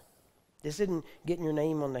die. This isn't getting your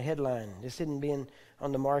name on the headline. This isn't being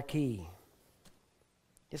on the marquee.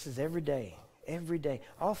 This is every day. Every day.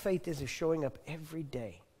 All faith is showing up every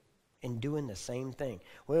day and doing the same thing.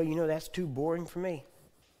 Well, that's too boring for me.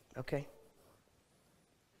 Okay.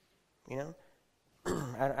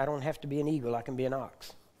 I don't have to be an eagle. I can be an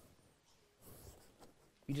ox.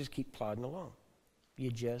 You just keep plodding along.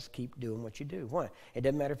 You just keep doing what you do. Why? It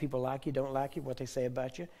doesn't matter if people like you, don't like you, what they say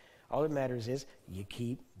about you. All that matters is you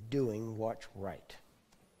keep doing what's right.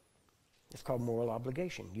 It's called moral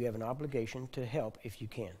obligation. You have an obligation to help if you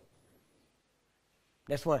can.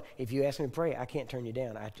 That's why if you ask me to pray, I can't turn you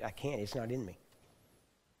down. I can't. It's not in me.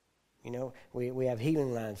 We have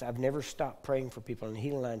healing lines. I've never stopped praying for people on the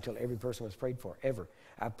healing line until every person was prayed for, ever.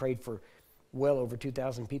 I've prayed for well over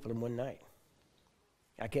 2,000 people in one night.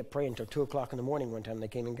 I kept praying until 2 o'clock in the morning one time. They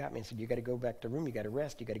came and got me and said, you got to go back to the room. You got to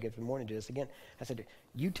rest. You got to get up in the morning and do this again. I said,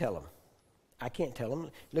 you tell them. I can't tell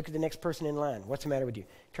them. Look at the next person in line. What's the matter with you?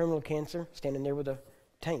 Terminal cancer, standing there with a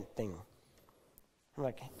tank thing. I'm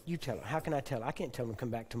like, you tell them. How can I tell? I can't tell them to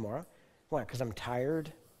come back tomorrow. Why? Because I'm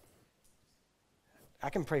tired.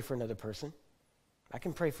 I can pray for another person. I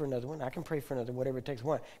can pray for another one. I can pray for another, whatever it takes.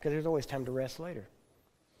 Why? Because there's always time to rest later.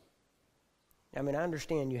 I mean, I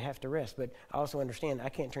understand you have to rest, but I also understand I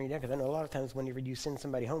can't turn you down, because I know a lot of times whenever you send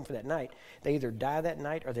somebody home for that night, they either die that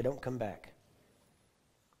night or they don't come back.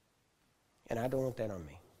 And I don't want that on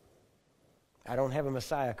me. I don't have a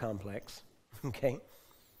Messiah complex, okay?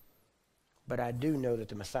 But I do know that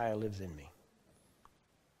the Messiah lives in me.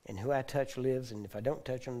 And who I touch lives, and if I don't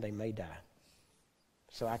touch them, they may die.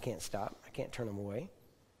 So I can't stop. I can't turn them away.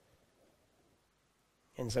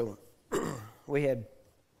 And so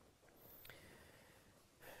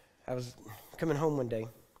I was coming home one day.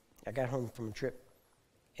 I got home from a trip,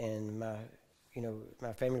 and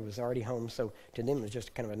my family was already home, so to them it was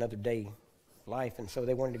just kind of another day life, and so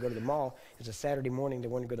they wanted to go to the mall. It was a Saturday morning. They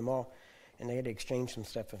wanted to go to the mall, and they had to exchange some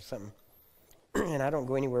stuff or something. And I don't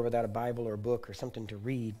go anywhere without a Bible or a book or something to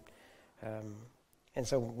read. And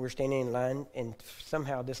so we're standing in line, and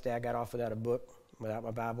somehow this day I got off without a book, without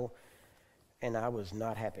my Bible, and I was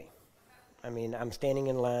not happy. I mean, I'm standing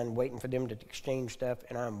in line waiting for them to exchange stuff,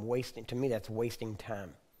 and to me that's wasting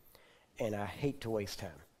time. And I hate to waste time.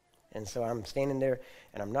 And so I'm standing there,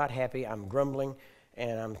 and I'm not happy. I'm grumbling,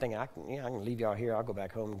 and I'm thinking, I can leave y'all here. I'll go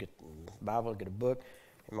back home and get the Bible, get a book.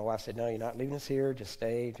 And my wife said, no, you're not leaving us here. Just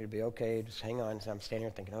stay. It'll be okay. Just hang on. So I'm standing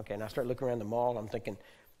here thinking, okay. And I start looking around the mall. I'm thinking,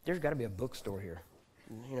 there's got to be a bookstore here.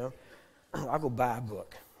 I'll go buy a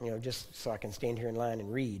book, just so I can stand here in line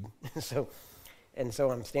and read. So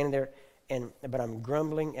I'm standing there. But I'm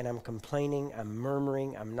grumbling and I'm complaining, I'm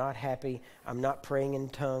murmuring, I'm not happy, I'm not praying in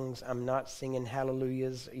tongues, I'm not singing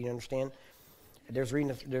hallelujahs, you understand? There's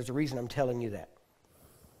a reason I'm telling you that.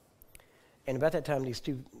 And about that time, it's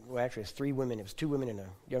 3 women, it was 2 women and a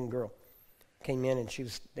young girl, came in, and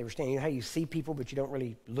they were standing. You know how you see people, but you don't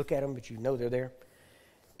really look at them, but you know they're there?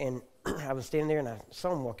 And I was standing there, and I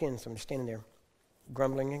saw them walk in, so I'm just standing there,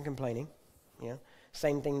 grumbling and complaining,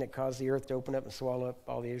 Same thing that caused the earth to open up and swallow up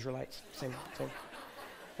all the Israelites. Same.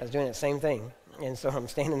 I was doing that same thing. And so I'm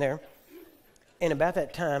standing there. And about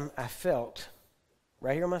that time, I felt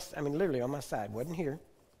right here literally on my side. Wasn't here.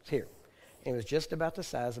 It's here. It was just about the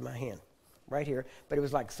size of my hand. Right here. But it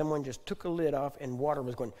was like someone just took a lid off and water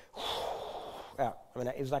was going out.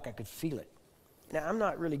 It was like I could feel it. Now, I'm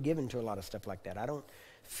not really given to a lot of stuff like that. I don't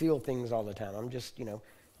feel things all the time. I'm just,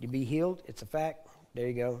 you be healed. It's a fact. There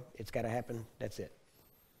you go. It's got to happen. That's it.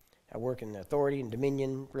 I work in authority and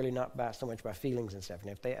dominion, really not so much by feelings and stuff.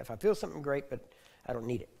 And if I feel something, great, but I don't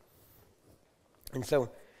need it. And so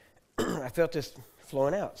I felt this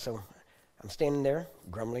flowing out. So I'm standing there,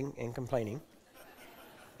 grumbling and complaining.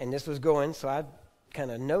 And this was going, so I kind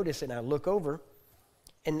of notice it, and I look over,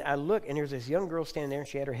 and there's this young girl standing there, and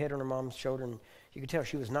she had her head on her mom's shoulder, and you could tell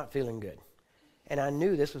she was not feeling good. And I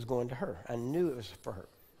knew this was going to her. I knew it was for her.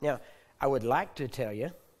 Now, I would like to tell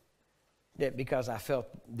you that because I felt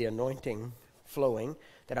the anointing flowing,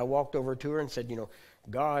 that I walked over to her and said,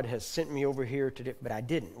 God has sent me over here to do, but I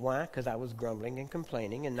didn't. Why? Because I was grumbling and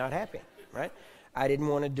complaining and not happy, right? I didn't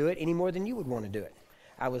want to do it any more than you would want to do it.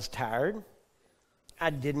 I was tired. I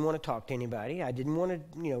didn't want to talk to anybody. I didn't want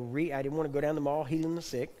to, I didn't want to go down the mall healing the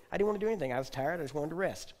sick. I didn't want to do anything. I was tired. I just wanted to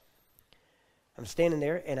rest. I'm standing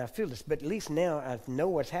there, and I feel this, but at least now I know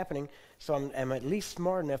what's happening, so I'm at least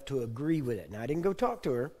smart enough to agree with it. Now, I didn't go talk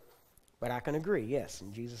to her, but I can agree, yes,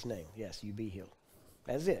 in Jesus' name. Yes, you be healed.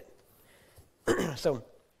 That's it. So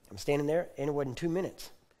I'm standing there, and it wasn't 2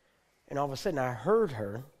 minutes. And all of a sudden, I heard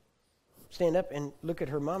her stand up and look at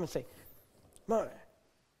her mom and say, Mom,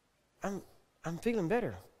 I'm feeling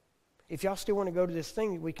better. If y'all still want to go to this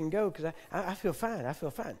thing, we can go, because I feel fine. I feel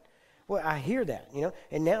fine. Well, I hear that,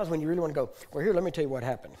 and now is when you really want to go, well, here, let me tell you what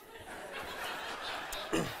happened.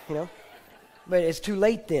 But it's too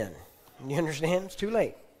late then. You understand? It's too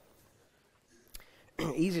late.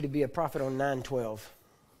 Easy to be a prophet on 9:12.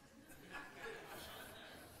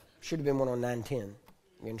 Should have been one on 9:10.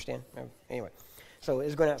 You understand? Anyway, so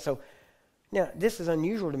it's going out. So now this is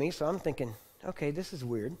unusual to me. So I'm thinking, okay, this is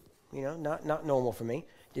weird. Not normal for me.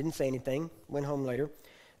 Didn't say anything. Went home later.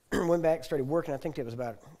 Went back, started working. I think it was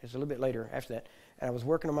a little bit later after that. And I was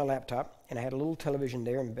working on my laptop, and I had a little television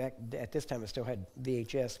there. And back at this time, it still had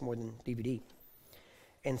VHS more than DVD.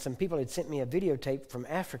 And some people had sent me a videotape from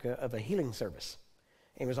Africa of a healing service.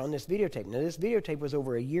 It was on this videotape. Now, this videotape was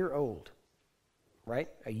over a year old, right?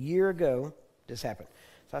 A year ago, this happen.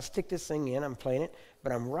 So I stick this thing in, I'm playing it,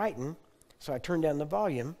 but I'm writing, so I turn down the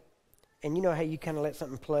volume, and you know how you kind of let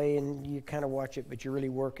something play and you kind of watch it, but you're really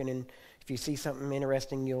working, and if you see something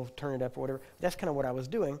interesting, you'll turn it up or whatever. That's kind of what I was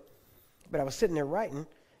doing, but I was sitting there writing,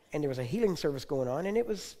 and there was a healing service going on, and it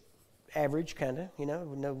was average kind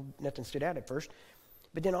of, nothing stood out at first.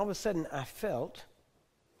 But then all of a sudden I felt,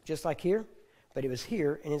 just like here, but it was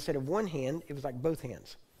here, and instead of one hand, it was like both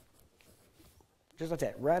hands. Just like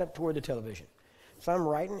that, right up toward the television. So I'm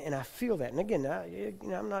writing, and I feel that. And again,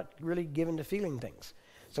 I'm not really given to feeling things.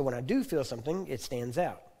 So when I do feel something, it stands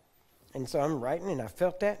out. And so I'm writing, and I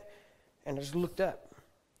felt that, and I just looked up.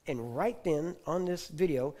 And right then, on this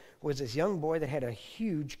video, was this young boy that had a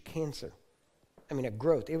huge cancer. I mean, a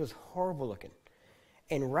growth. It was horrible looking.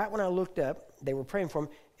 And right when I looked up, they were praying for him,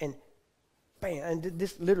 and bam, and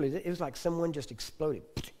this literally, it was like someone just exploded.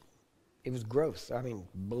 It was gross. I mean,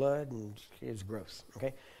 blood, and it was gross,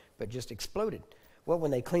 okay? But just exploded. Well,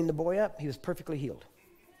 when they cleaned the boy up, he was perfectly healed.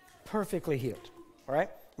 Perfectly healed, all right?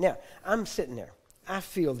 Now, I'm sitting there. I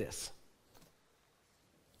feel this.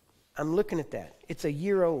 I'm looking at that. It's a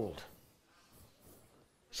year old.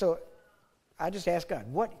 So I just asked God,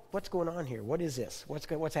 what's going on here? What is this?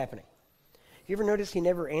 What's happening? You ever notice he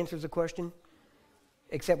never answers a question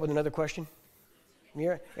except with another question?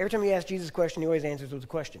 Every time you ask Jesus a question, he always answers with a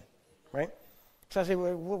question, right? So I said,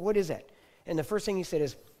 well, what is that? And the first thing he said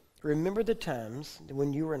is, remember the times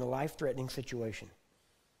when you were in a life-threatening situation.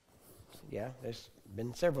 Yeah, there's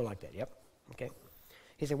been several like that. Yep. Okay.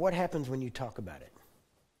 He said, what happens when you talk about it?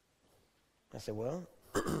 I said, well,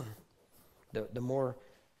 the more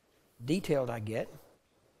detailed I get,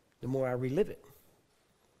 the more I relive it.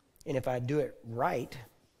 And if I do it right,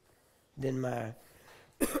 then my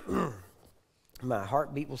my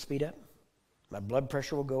heartbeat will speed up, my blood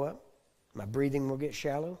pressure will go up, my breathing will get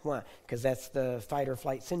shallow. Why? Because that's the fight or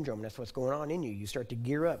flight syndrome. That's what's going on in you. You start to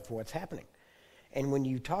gear up for what's happening. And when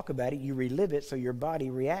you talk about it, you relive it so your body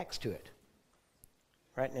reacts to it.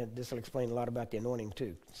 Right? Now, this will explain a lot about the anointing,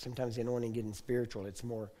 too. Sometimes the anointing getting spiritual. It's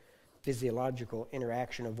more physiological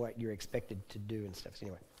interaction of what you're expected to do and stuff. So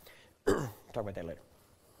anyway, talk about that later.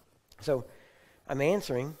 So I'm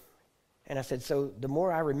answering, and I said, so the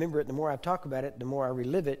more I remember it, the more I talk about it, the more I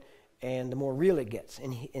relive it, and the more real it gets.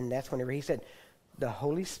 And that's whenever he said, the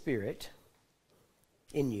Holy Spirit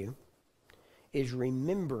in you is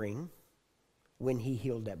remembering when he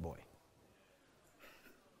healed that boy.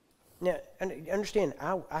 Now, understand,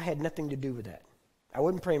 I had nothing to do with that. I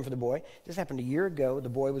wasn't praying for the boy. This happened a year ago. The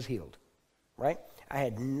boy was healed, right? I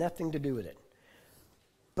had nothing to do with it.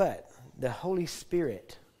 But the Holy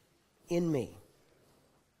Spirit in me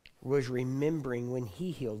was remembering when he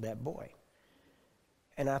healed that boy.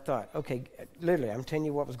 And I thought, okay, literally, I'm telling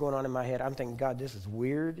you what was going on in my head. I'm thinking, God, this is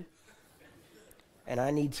weird, and I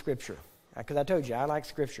need Scripture. Because I told you, I like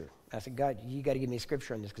Scripture. I said, God, you got to give me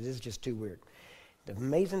Scripture on this because this is just too weird. The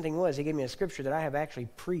amazing thing was he gave me a Scripture that I have actually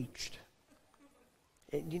preached.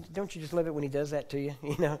 Don't you just love it when he does that to you,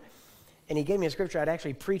 you know? And he gave me a Scripture I'd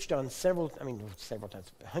actually preached on several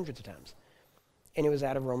times, hundreds of times. And it was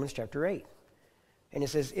out of Romans chapter 8. And it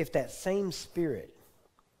says, if that same Spirit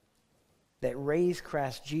that raised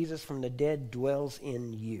Christ Jesus from the dead dwells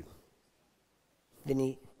in you,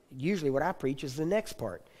 then usually what I preach is the next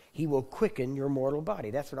part. He will quicken your mortal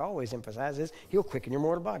body. That's what I always emphasize is he'll quicken your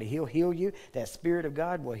mortal body. He'll heal you. That Spirit of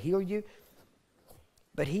God will heal you.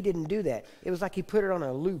 But he didn't do that. It was like he put it on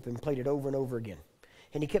a loop and played it over and over again.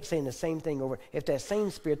 And he kept saying the same thing over. If that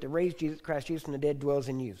same Spirit that raised Christ Jesus from the dead dwells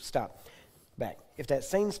in you, stop. Back. If that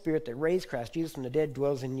same Spirit that raised Christ Jesus from the dead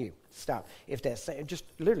dwells in you, stop. If that same, just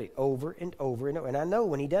literally over and over and over. And I know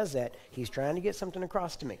when he does that, he's trying to get something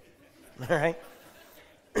across to me. All right?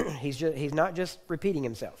 He's not just repeating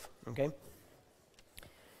himself, okay?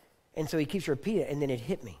 And so he keeps repeating it, and then it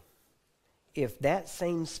hit me. If that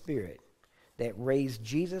same Spirit that raised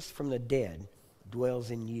Jesus from the dead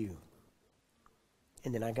dwells in you,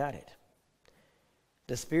 and then I got it.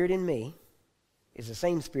 The Spirit in me is the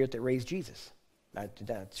same Spirit that raised Jesus.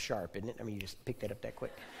 That's sharp, isn't it? I mean, you just picked that up that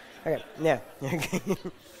quick. Okay, now,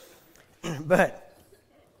 but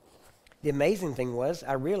the amazing thing was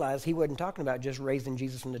I realized he wasn't talking about just raising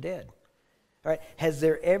Jesus from the dead. All right, has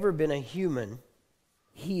there ever been a human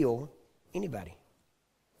heal anybody?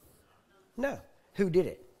 No. Who did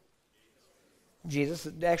it? Jesus.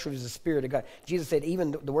 Actually, it was the Spirit of God. Jesus said,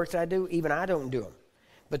 even the works that I do, even I don't do them.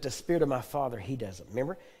 But the Spirit of my Father, he does them.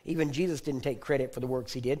 Remember? Even Jesus didn't take credit for the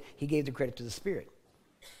works he did. He gave the credit to the Spirit.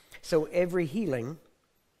 So every healing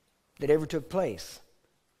that ever took place,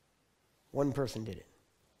 one person did it.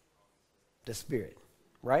 The Spirit.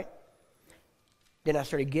 Right? Then I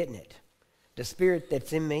started getting it. The Spirit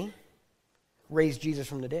that's in me, raised Jesus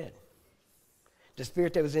from the dead. The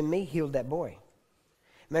Spirit that was in me healed that boy.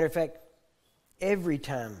 Matter of fact, every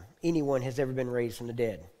time anyone has ever been raised from the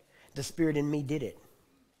dead, the Spirit in me did it.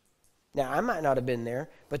 Now, I might not have been there,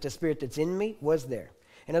 but the Spirit that's in me was there.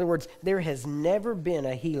 In other words, there has never been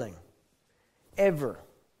a healing, ever.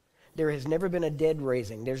 There has never been a dead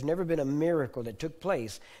raising. There's never been a miracle that took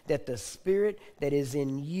place that the Spirit that is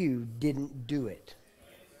in you didn't do it.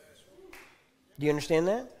 Do you understand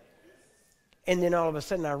that? And then all of a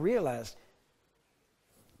sudden I realized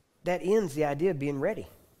that ends the idea of being ready.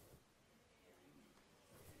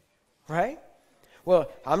 Right?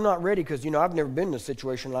 Well, I'm not ready because, I've never been in a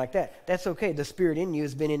situation like that. That's okay. The Spirit in you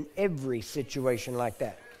has been in every situation like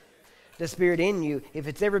that. The Spirit in you, if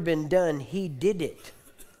it's ever been done, He did it.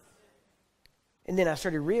 And then I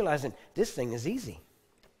started realizing this thing is easy.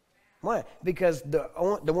 Why? Because the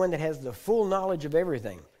one that has the full knowledge of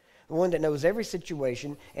everything, the one that knows every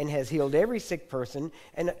situation and has healed every sick person,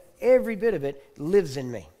 and every bit of it lives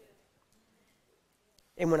in me.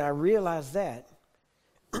 And when I realized that,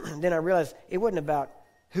 then I realized it wasn't about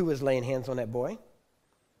who was laying hands on that boy.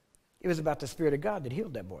 It was about the Spirit of God that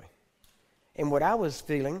healed that boy. And what I was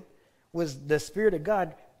feeling was the Spirit of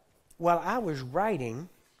God, while I was writing,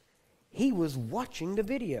 He was watching the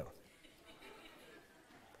video.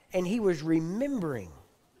 And He was remembering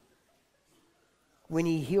when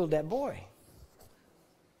He healed that boy.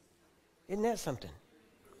 Isn't that something?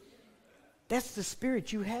 That's the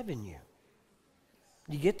Spirit you have in you.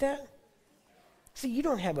 You get that? See, you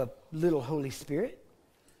don't have a little Holy Spirit.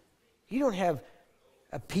 You don't have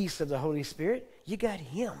a piece of the Holy Spirit. You got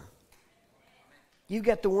Him. You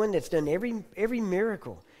got the one that's done every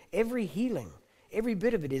miracle, every healing. Every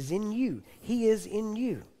bit of it is in you. He is in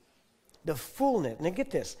you. The fullness, now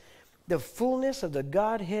get this, the fullness of the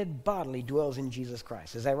Godhead bodily dwells in Jesus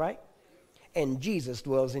Christ. Is that right? And Jesus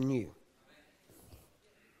dwells in you.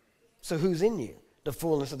 So who's in you? The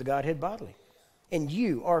fullness of the Godhead bodily. And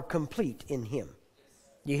you are complete in Him.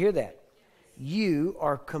 You hear that? You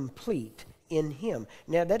are complete in Him.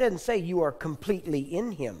 Now, that doesn't say you are completely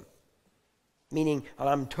in Him, meaning, well,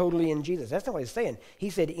 I'm totally in Jesus. That's not what He's saying.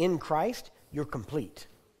 He said, in Christ, you're complete.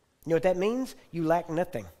 You know what that means? You lack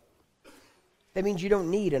nothing. That means you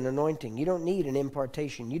don't need an anointing. You don't need an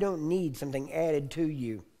impartation. You don't need something added to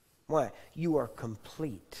you. Why? You are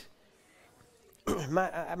complete.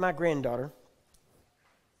 My granddaughter,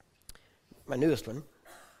 my newest one,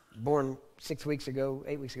 born 8 weeks ago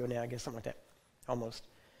now, I guess, something like that, almost.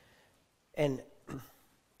 And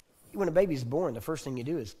when a baby's born, the first thing you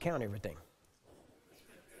do is count everything.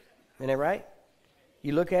 Isn't that right?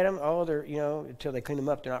 You look at them, they're, until they clean them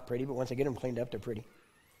up, they're not pretty, but once they get them cleaned up, they're pretty.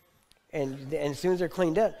 And as soon as they're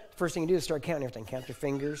cleaned up, the first thing you do is start counting everything. Count their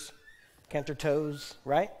fingers, count their toes,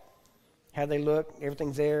 right? How they look,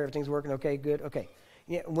 everything's there, everything's working, okay, good, okay.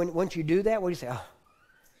 Yeah, once you do that, what do you say? Oh,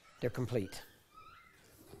 they're complete.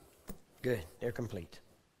 Good, they're complete.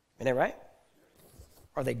 Isn't that right?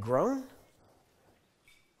 Are they grown?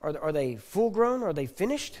 Are they full grown? Are they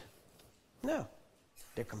finished? No,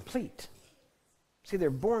 they're complete. See,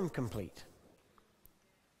 they're born complete.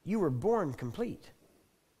 You were born complete.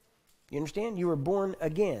 You understand? You were born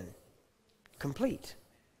again, complete.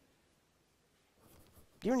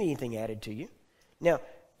 You don't need anything added to you. Now,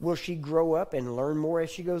 will she grow up and learn more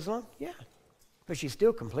as she goes on? Yeah, but she's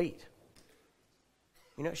still complete.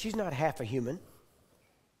 She's not half a human.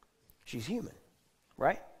 She's human,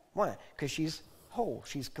 right? Why? Because she's whole.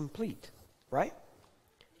 She's complete, right?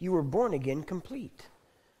 You were born again complete.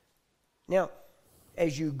 Now,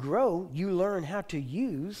 as you grow, you learn how to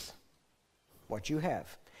use what you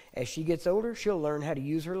have. As she gets older, she'll learn how to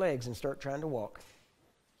use her legs and start trying to walk.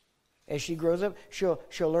 As she grows up, she'll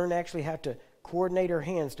learn actually how to coordinate her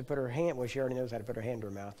hands to put her hand, well, she already knows how to put her hand to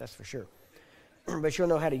her mouth, that's for sure. But she'll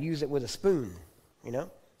know how to use it with a spoon,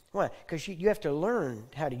 Why? Because you have to learn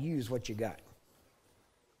how to use what you got.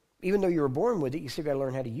 Even though you were born with it, you still got to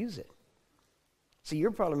learn how to use it. See,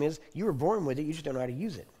 your problem is you were born with it, you just don't know how to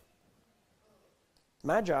use it.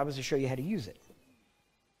 My job is to show you how to use it.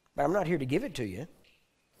 But I'm not here to give it to you.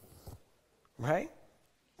 Right?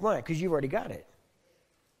 Why? Because you've already got it.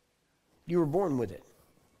 You were born with it.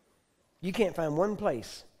 You can't find one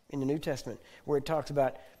place in the New Testament where it talks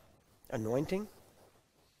about anointing,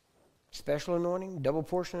 special anointing, double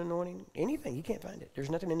portion anointing, anything. You can't find it.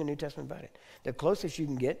 There's nothing in the New Testament about it. The closest you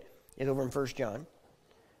can get is over in 1 John.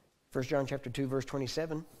 1 John chapter 2, verse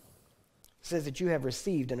 27 says that you have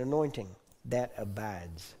received an anointing that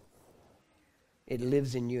abides. It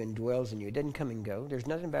lives in you and dwells in you. It doesn't come and go. There's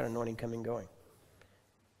nothing about anointing coming and going.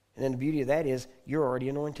 And then the beauty of that is you're already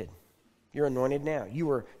anointed. You're anointed now.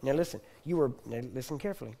 Now listen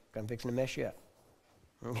carefully. I'm fixing to mess you up.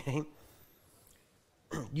 Okay?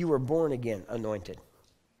 You were born again anointed.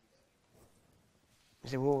 You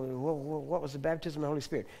say, well, what was the baptism of the Holy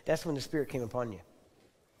Spirit? That's when the Spirit came upon you.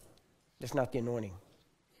 That's not the anointing.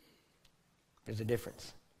 There's a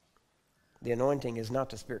difference. The anointing is not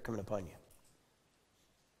the Spirit coming upon you.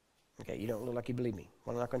 Okay, you don't look like you believe me.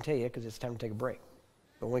 Well, I'm not going to tell you because it's time to take a break.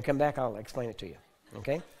 But when we come back, I'll explain it to you.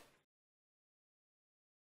 Okay?